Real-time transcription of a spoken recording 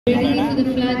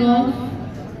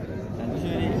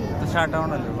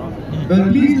Well,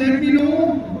 please let me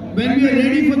know when we are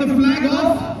ready for the flag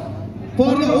off.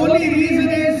 For the only reason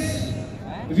is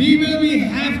we will be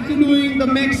doing the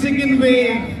Mexican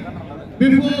wave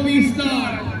before we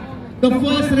start the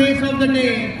first race of the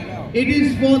day. It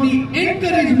is for the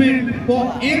encouragement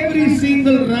for every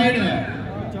single rider.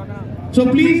 So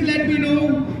please let me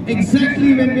know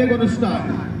exactly when we are going to start.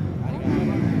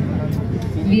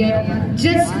 We are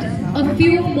just a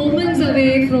few moments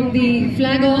away from the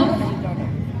flag off.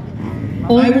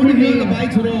 I want to hear the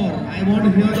bikes roar. I want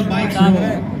to hear the bikes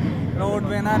roar. Road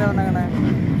when I don't know.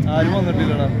 I want to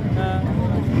do it.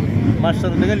 Master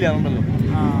of the Galliano.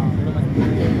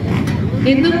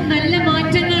 എന്നും നല്ല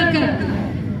മാറ്റങ്ങൾക്ക്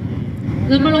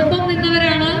നമ്മളൊപ്പം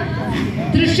നിന്നവരാണ്.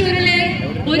 തൃശ്ശൂരിലെ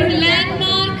ഒരു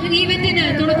landmark ഈവന്റിന്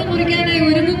തുടക്കം കുറിക്കാനായി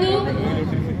ഒരുങ്ങുന്നു.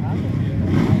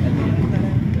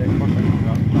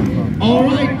 All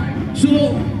right, so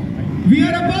we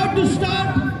are about to start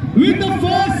with the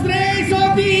first race of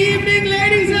the evening,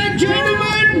 ladies and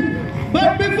gentlemen. But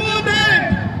before that,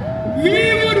 we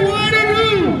would want to do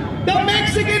the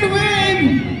Mexican wave,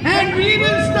 and we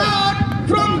will start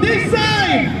from this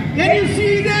side. Can you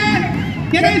see that?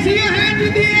 Can I see your hands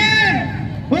in the air?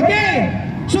 Okay.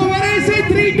 So when I say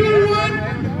 3, 2, 1,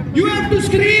 you have to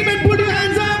scream and put your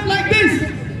hands up like this.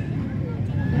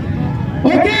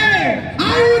 Okay.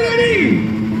 Are you ready?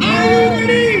 Are you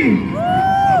ready?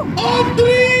 On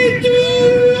 3, 2,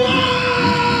 1.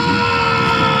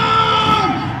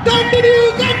 Continue,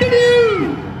 continue,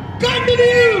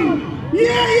 continue.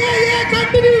 Yeah, yeah, yeah,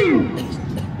 continue.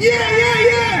 Yeah, yeah,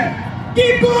 yeah.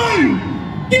 Keep going,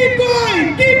 keep going,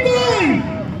 keep going.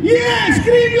 Yeah,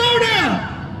 scream louder.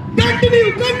 Continue,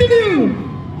 continue.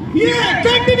 Yeah,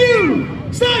 continue.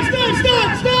 Start, start, start,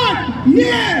 start.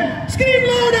 Yeah, scream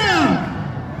louder.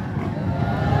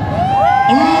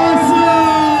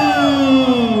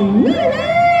 Awesome!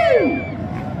 Woo-hoo!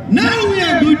 Now we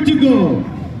are good to go.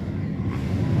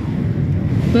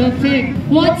 Perfect.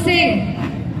 What say?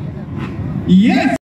 Yes.